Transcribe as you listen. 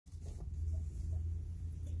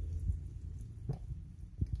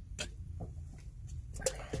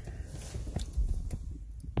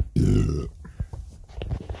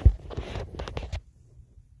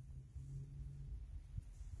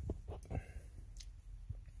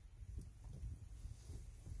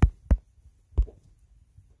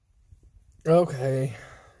Okay.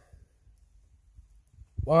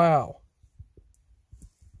 Wow.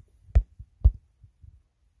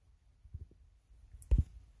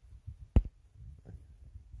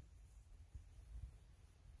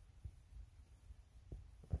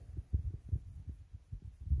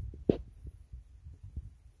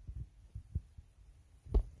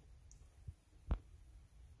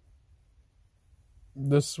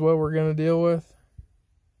 This is what we're going to deal with.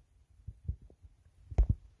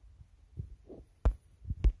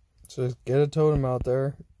 Just get a totem out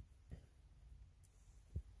there.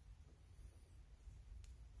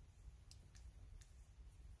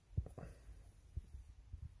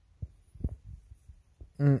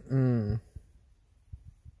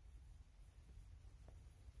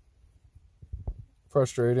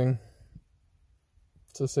 Frustrating,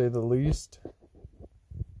 to say the least.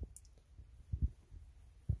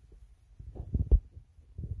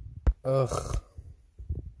 Ugh.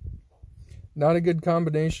 Not a good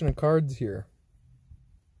combination of cards here.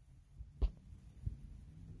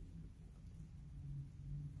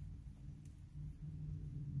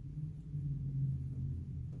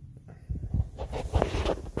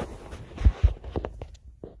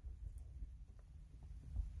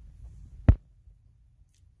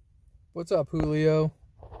 What's up, Julio?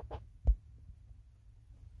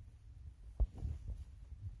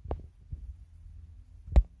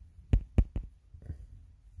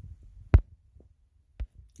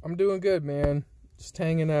 I'm doing good, man. Just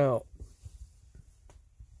hanging out.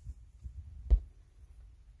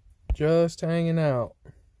 Just hanging out.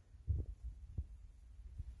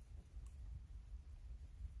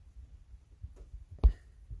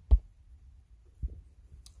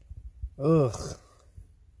 Ugh.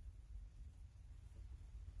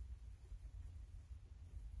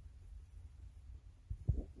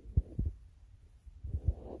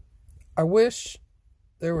 I wish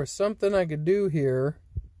there was something I could do here.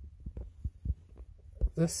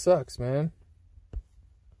 This sucks, man.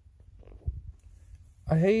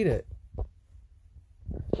 I hate it.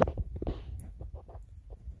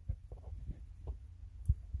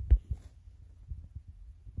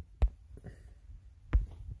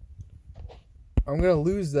 I'm gonna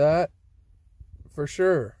lose that for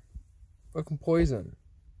sure. Fucking poison.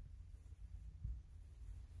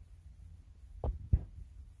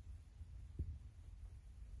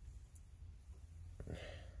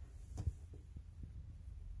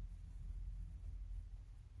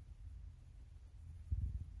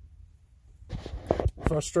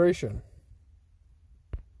 Frustration.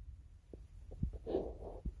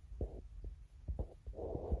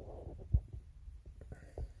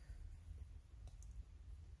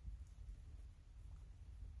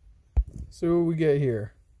 See what we get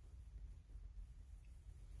here.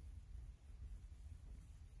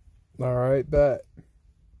 Alright, bet.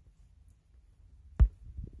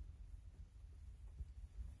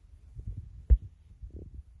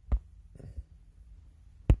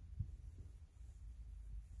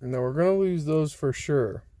 No, we're gonna lose those for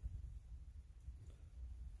sure.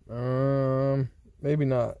 Maybe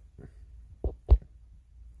not.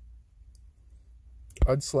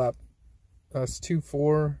 I'd slap. That's 2,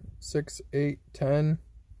 4, 6, 8, 10.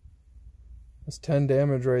 That's 10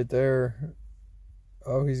 damage right there.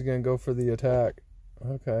 Oh, he's gonna go for the attack.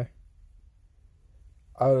 Okay.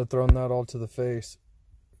 I would have thrown that all to the face.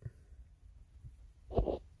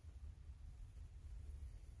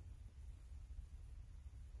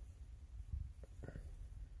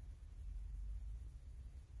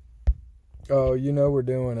 Oh, you know we're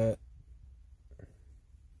doing it.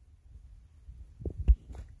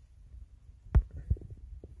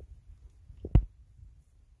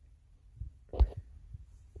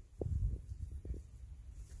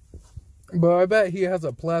 But I bet he has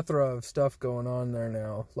a plethora of stuff going on there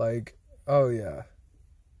now. Like, oh yeah.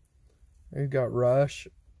 He's got Rush.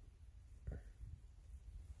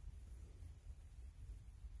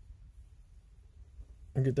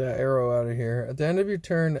 Get that arrow out of here. At the end of your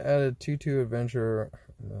turn, add a 2/2 adventure.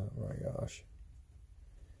 Oh my gosh.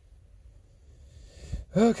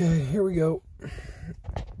 Okay, here we go.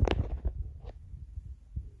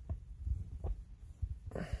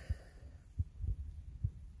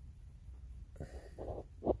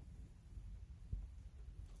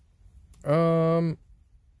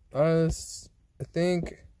 I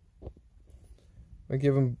think I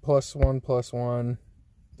give him +1/+1.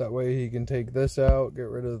 That way he can take this out, get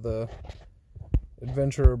rid of the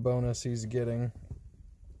adventurer bonus he's getting.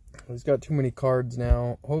 He's got too many cards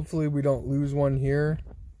now. Hopefully we don't lose one here.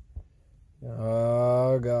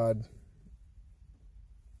 Oh, God.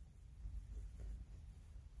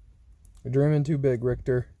 You're dreaming too big,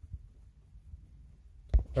 Richter.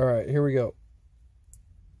 Alright, here we go.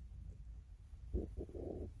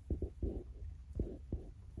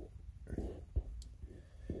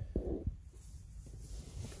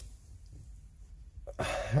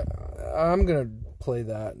 I'm gonna play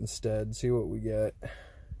that instead, see what we get.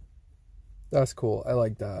 That's cool. I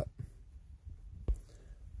like that.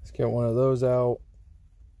 Let's get one of those out.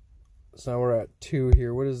 So now we're at 2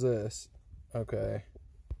 here. What is this? Okay.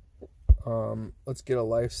 Let's get a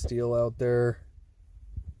life steal out there.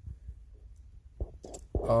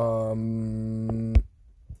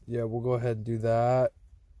 Yeah, we'll go ahead and do that.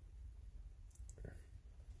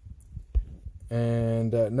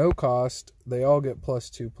 And at no cost, they all get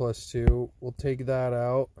 +2/+2. We'll take that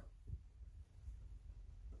out.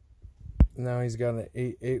 Now he's got an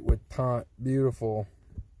 8/8 with taunt. Beautiful.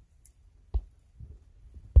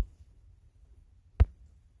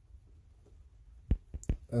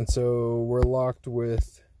 And so we're locked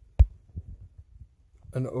with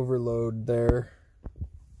an overload there.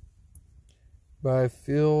 But I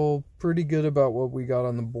feel pretty good about what we got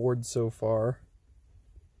on the board so far.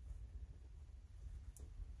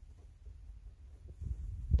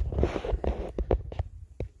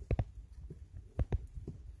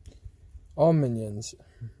 All minions.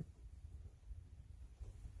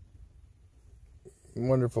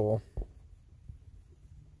 Wonderful.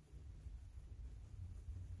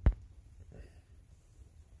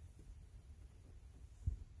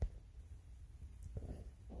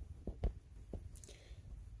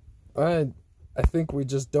 I think we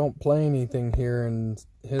just don't play anything here and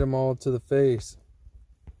hit them all to the face.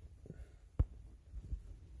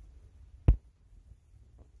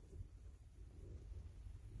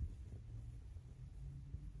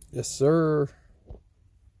 Yes, sir.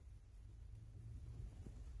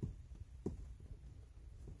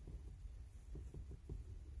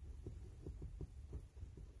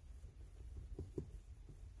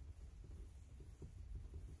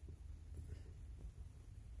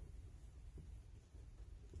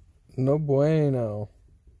 No bueno.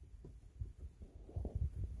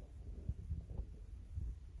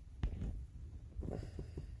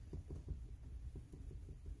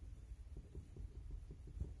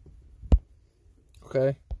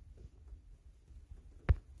 Okay.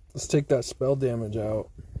 Let's take that spell damage out.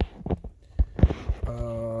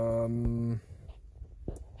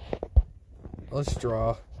 Let's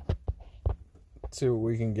draw. Let's see what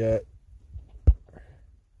we can get.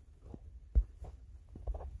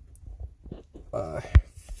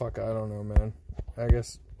 Fuck, I don't know, man. I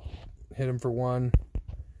guess hit him for 1.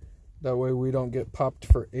 That way we don't get popped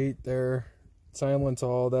for 8 there. Silence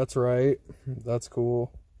all, that's right. That's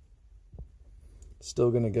cool. Still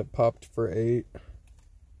gonna get popped for 8.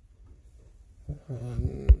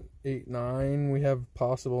 8, 9. We have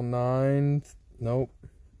possible 9. Nope.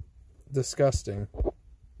 Disgusting.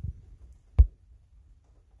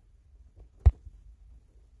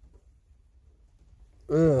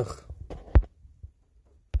 Ugh.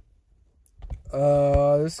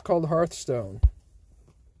 This is called Hearthstone.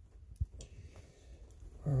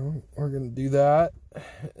 We're gonna do that,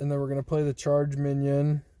 and then we're gonna play the charge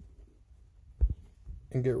minion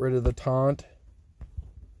and get rid of the taunt,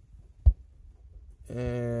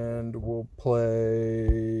 and we'll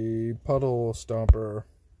play Puddle Stomper.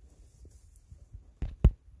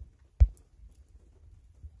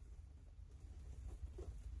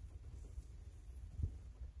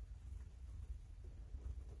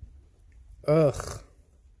 Ugh.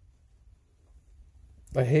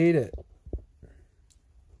 I hate it.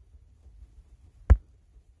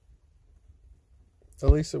 At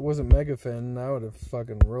least it wasn't Megafin. That would have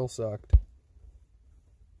fucking real sucked.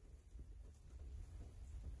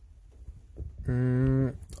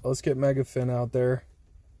 Let's get Megafin out there.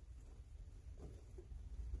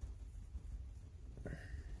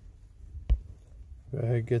 Go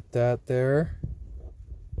ahead, get that there.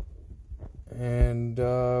 And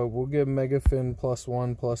we'll give Megafin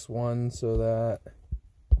 +1/+1 so that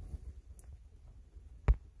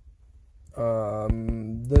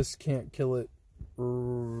this can't kill it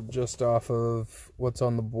just off of what's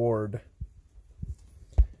on the board.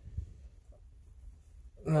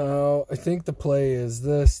 Now, I think the play is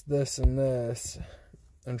this, this, and this,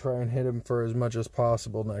 and try and hit him for as much as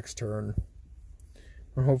possible next turn.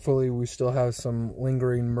 And hopefully we still have some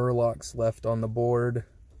lingering Murlocs left on the board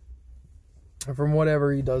from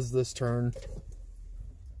whatever he does this turn.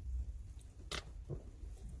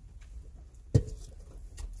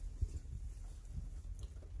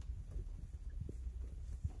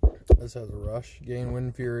 This has a rush. Gain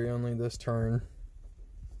Wind Fury only this turn.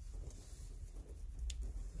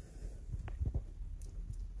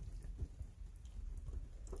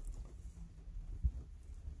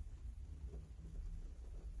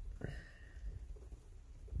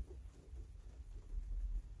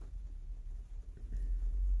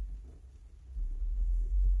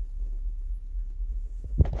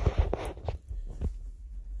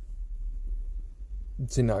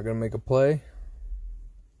 Is he not going to make a play?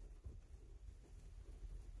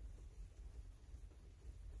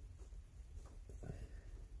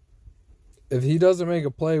 If he doesn't make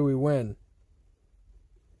a play, we win.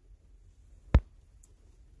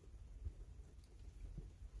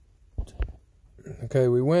 Okay,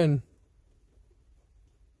 we win.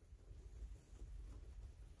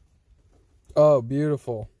 Oh,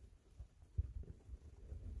 beautiful.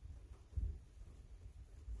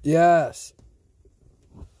 Yes.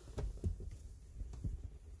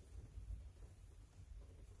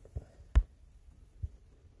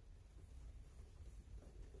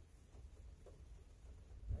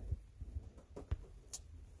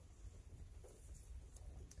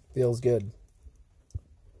 Feels good.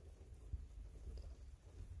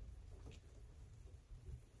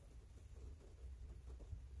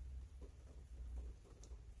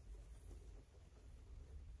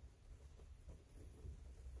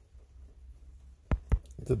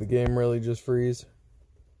 Did the game really just freeze?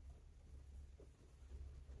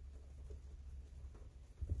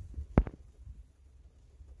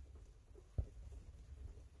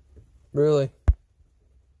 Really?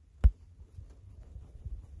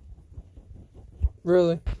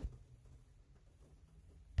 Really?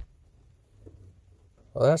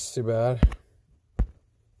 Well, that's too bad.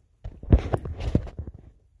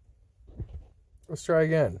 Let's try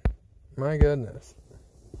again. My goodness.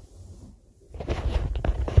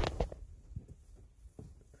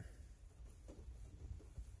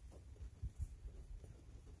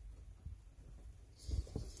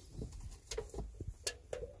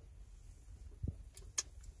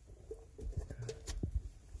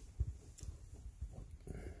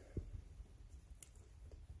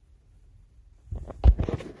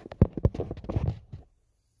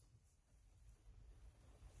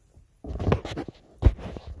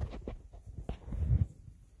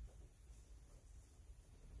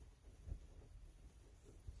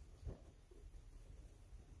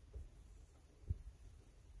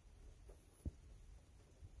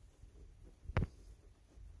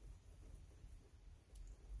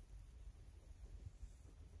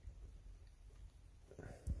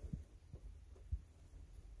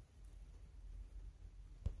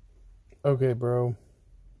 Okay, bro.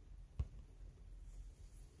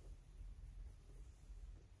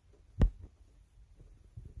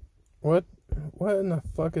 What in the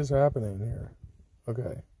fuck is happening here?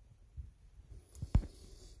 Okay.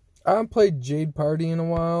 I haven't played Jade Party in a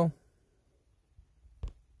while.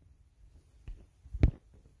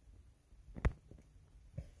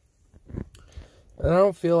 And I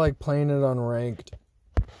don't feel like playing it on ranked.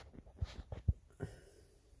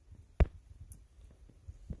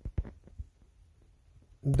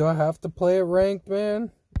 Do I have to play it ranked,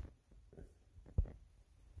 man?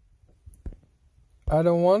 I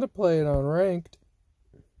don't want to play it on ranked.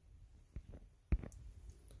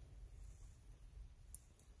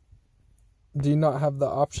 Do you not have the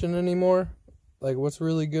option anymore? Like, what's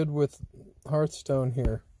really good with Hearthstone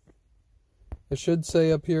here? It should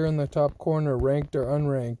say up here in the top corner, ranked or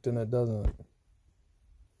unranked, and it doesn't.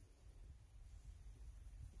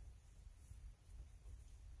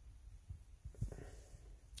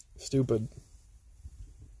 Stupid.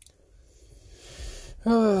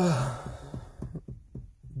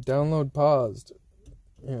 Download paused.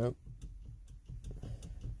 Yep.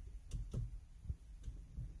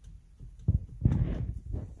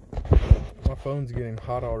 My phone's getting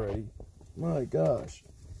hot already. My gosh.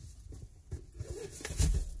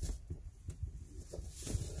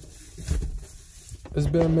 It's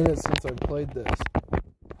been a minute since I played this.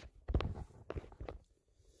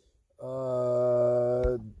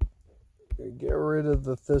 Get rid of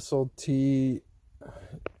the Thistle Tea.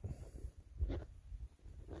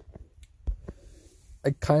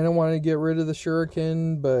 I kind of want to get rid of the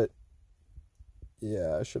Shuriken, but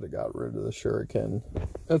yeah, I should have got rid of the Shuriken.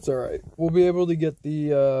 That's alright. We'll be able to get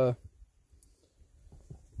the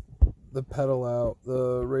Petal out,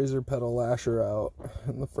 the Razor Petal Lasher out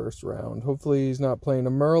in the first round. Hopefully he's not playing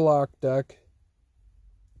a Murloc deck.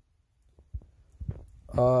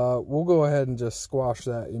 We'll go ahead and just squash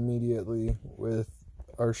that immediately with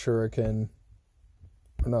our Shuriken.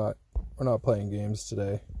 We're not playing games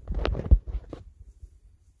today.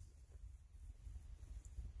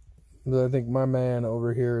 But I think my man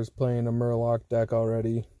over here is playing a Murloc deck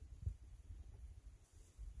already.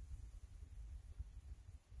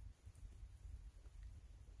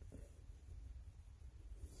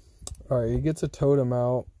 Alright, he gets a totem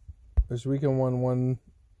out. There's weekend 1/1.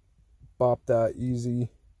 Bop that easy.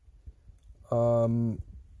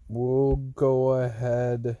 We'll go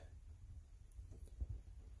ahead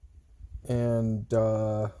and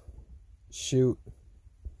shoot.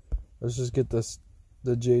 Let's just get the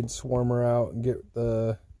Jade Swarmer out and get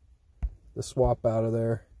the swap out of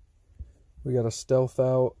there. We got a Stealth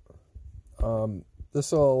out.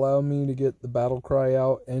 This will allow me to get the Battle Cry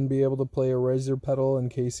out and be able to play a Razor Petal in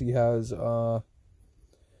case he has a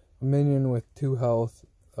minion with 2 health.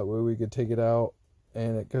 That way we could take it out.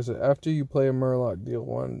 And it goes after you play a Murloc, deal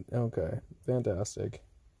 1. Okay, fantastic.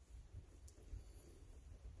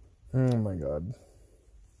 Oh my god.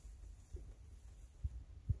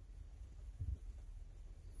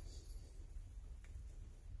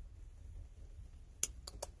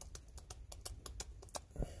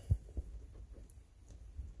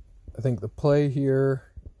 I think the play here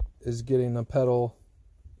is getting a Petal,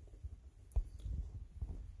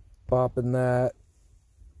 bopping that.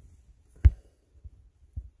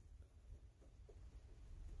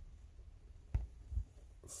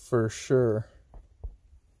 For sure.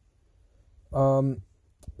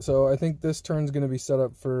 So I think this turn's going to be set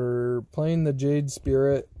up for playing the Jade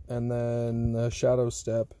Spirit and then the Shadow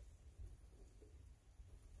Step.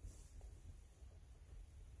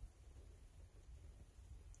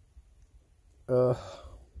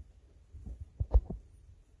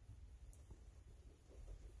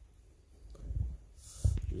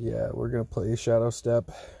 Yeah, we're going to play Shadow Step.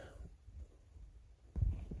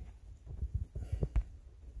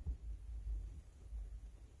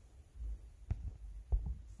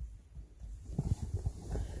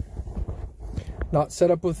 Not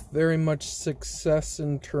set up with very much success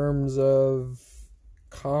in terms of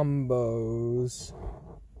combos.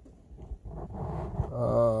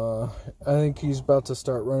 I think he's about to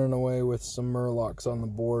start running away with some Murlocs on the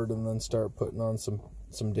board and then start putting on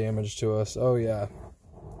some damage to us. Oh yeah.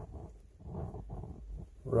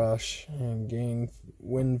 Rush and gain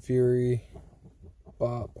Wind Fury.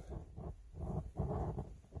 Bop.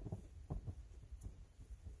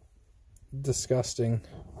 Disgusting.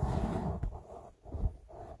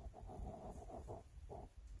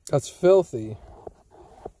 That's filthy.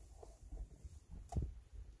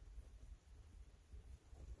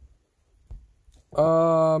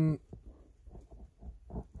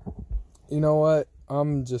 You know what?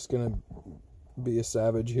 I'm just gonna be a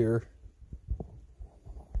savage here.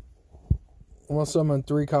 I'm gonna summon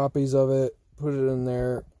 3 copies of it, put it in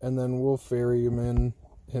there, and then we'll ferry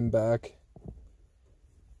him back.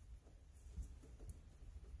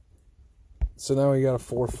 So now we got a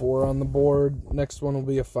 4/4 on the board. Next one will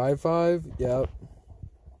be a 5/5. Yep.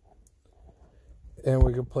 And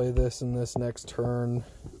we could play this in this next turn.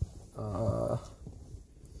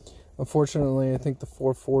 Unfortunately, I think the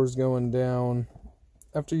 4/4 is going down.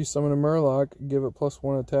 After you summon a Murloc, give it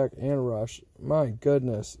 +1 attack and rush. My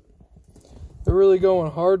goodness. They're really going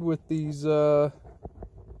hard with these, my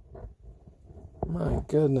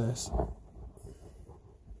goodness.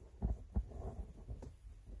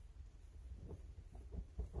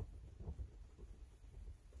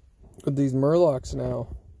 With these Murlocs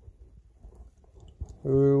now.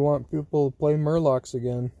 We want people to play Murlocs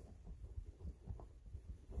again.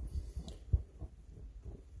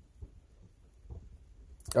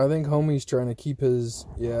 I think Homie's trying to keep his,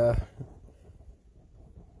 yeah.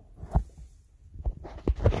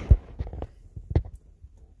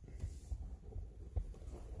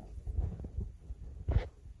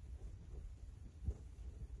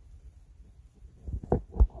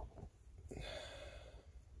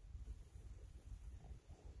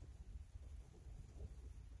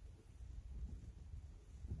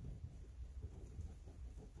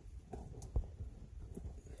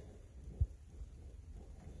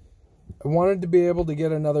 I wanted to be able to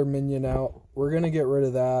get another minion out. We're going to get rid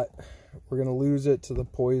of that. We're going to lose it to the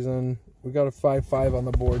poison. We got a 5/5 on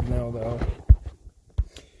the board now, though.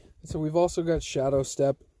 So we've also got Shadow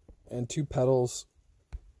Step and 2 Petals.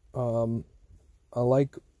 I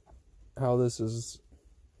like how this is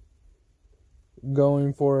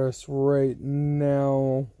going for us right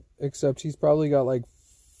now. Except he's probably got like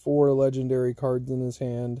 4 legendary cards in his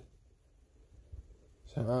hand.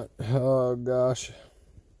 Oh, gosh.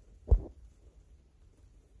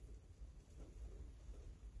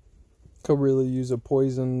 Could really use a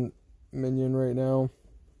poison minion right now.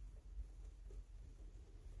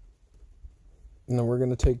 And then we're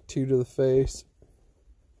going to take 2 to the face.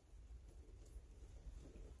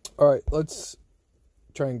 Alright, let's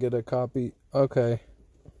try and get a copy. Okay.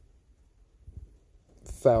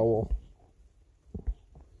 Foul.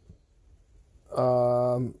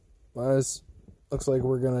 This looks like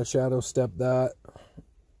we're going to Shadow Step that.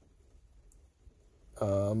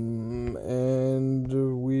 And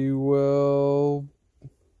we will,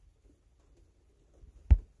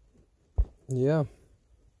 yeah.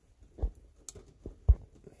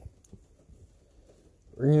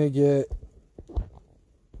 We're going to get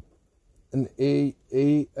an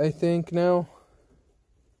 8-8, I think, now.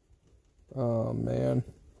 Oh, man.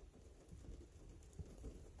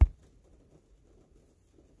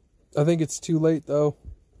 I think it's too late, though.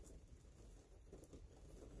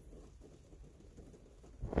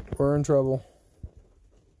 We're in trouble.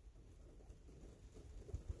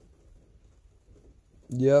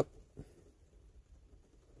 Yep.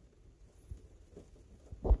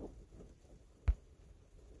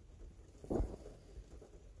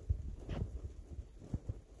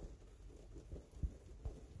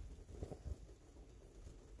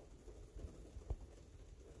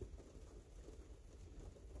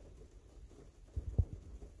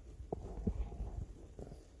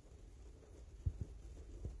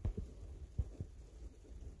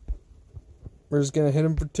 We're just going to hit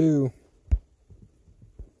him for 2.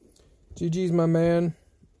 GG's, my man.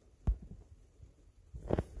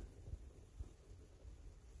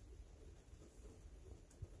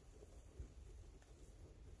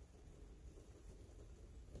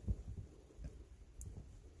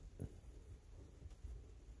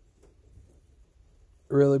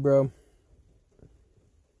 Really, bro?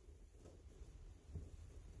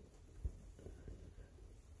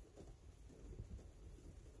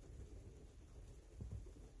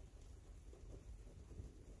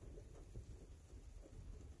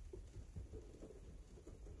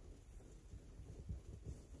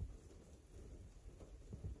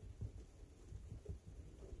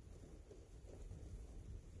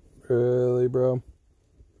 Really, bro?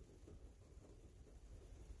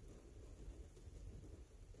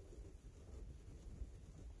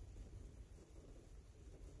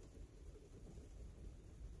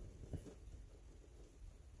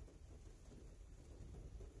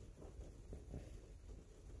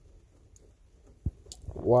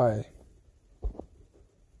 Why?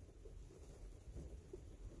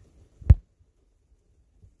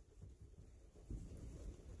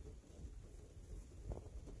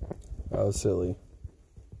 That was silly.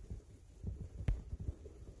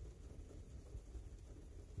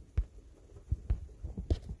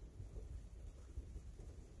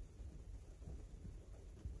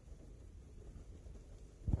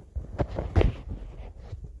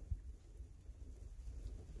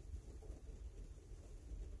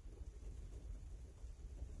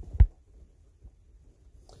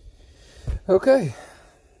 Okay.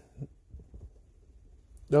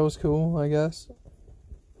 That was cool, I guess.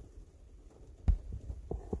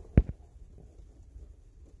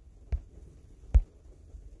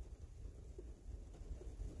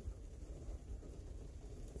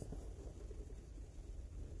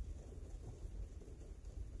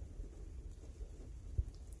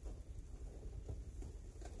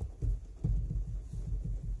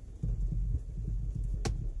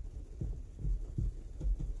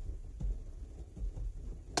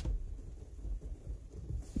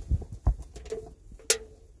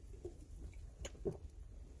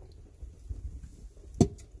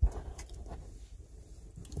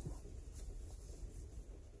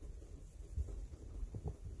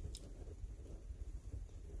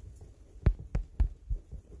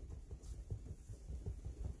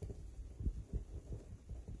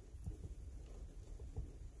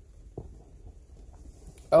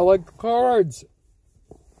 I like the cards.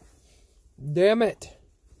 Damn it.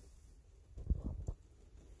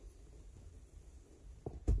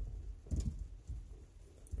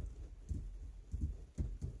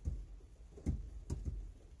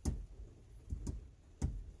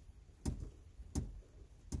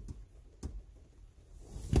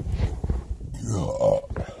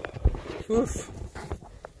 Oof.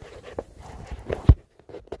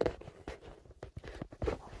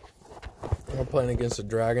 I'm playing against a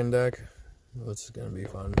dragon deck. This is gonna be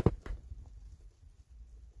fun.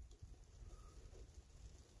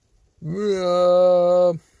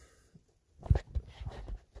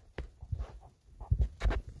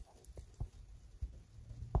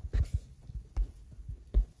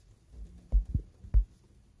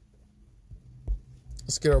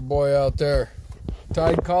 Let's get our boy out there.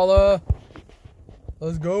 Tide Kala.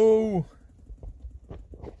 Let's go.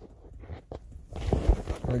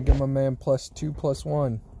 I'm gonna give my man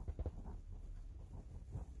 +2/+1.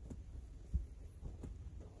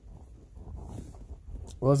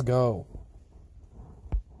 Let's go.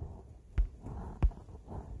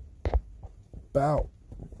 Bow.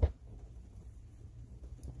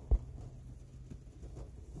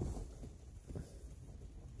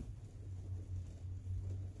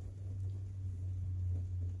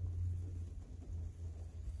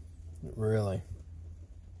 Really?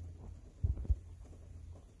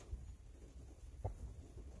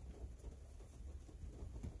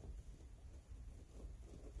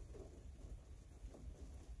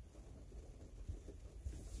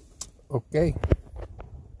 Okay.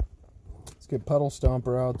 Let's get Puddle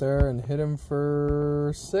Stomper out there and hit him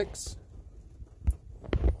for 6.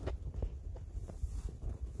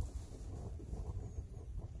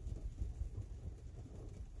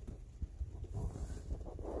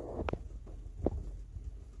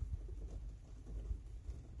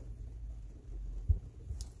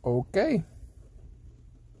 Okay.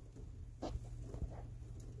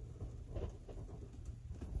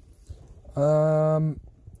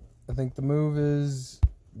 I think the move is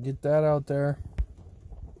get that out there.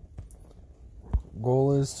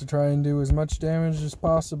 Goal is to try and do as much damage as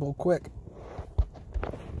possible quick.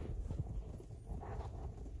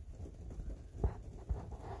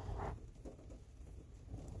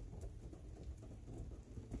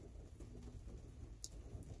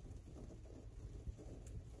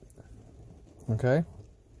 Okay.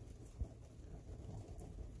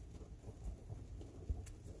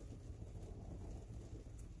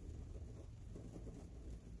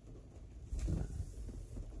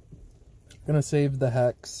 Gonna save the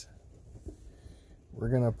hex. We're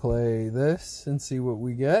gonna play this and see what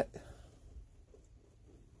we get.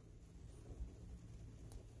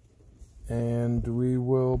 And we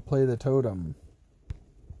will play the totem.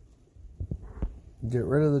 Get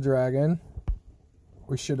rid of the dragon.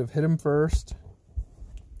 We should have hit him first.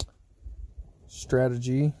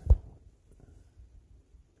 Strategy.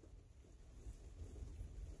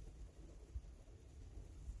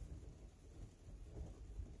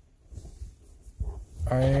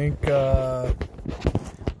 I think a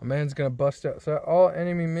man's gonna bust out. So all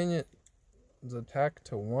enemy minions attack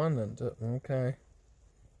to 1 and okay.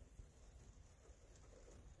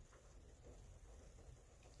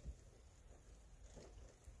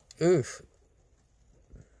 Oof.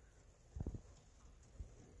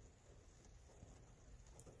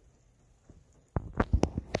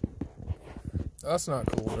 That's not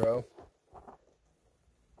cool, bro.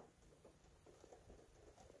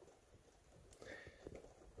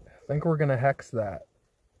 I think we're gonna hex that.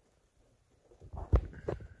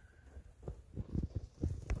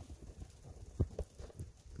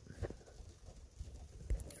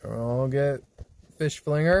 I'll get Fish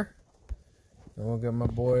Flinger. And we'll get my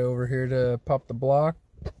boy over here to pop the block.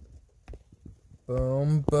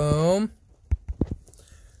 Boom, boom.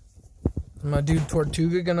 My dude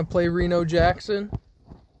Tortuga gonna play Reno Jackson.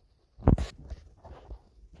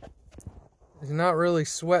 He's not really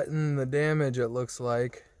sweating the damage, it looks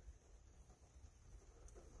like.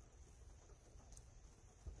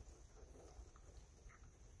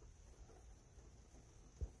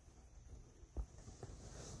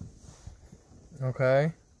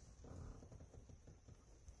 Okay.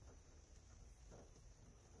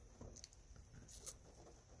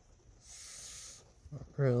 Don't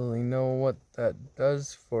really know what that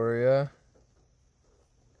does for you.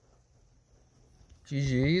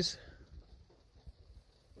 GG's.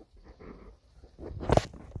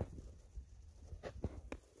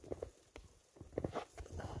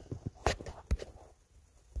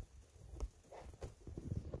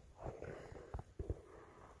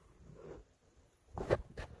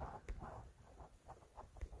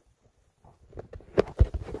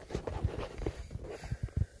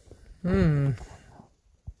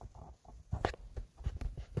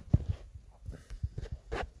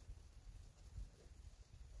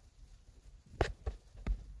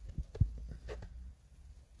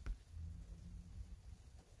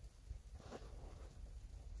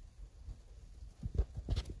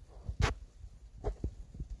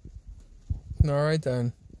 All right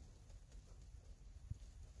then.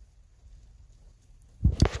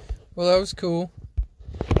 Well, that was cool.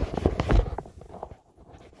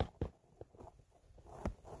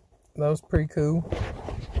 That was pretty cool.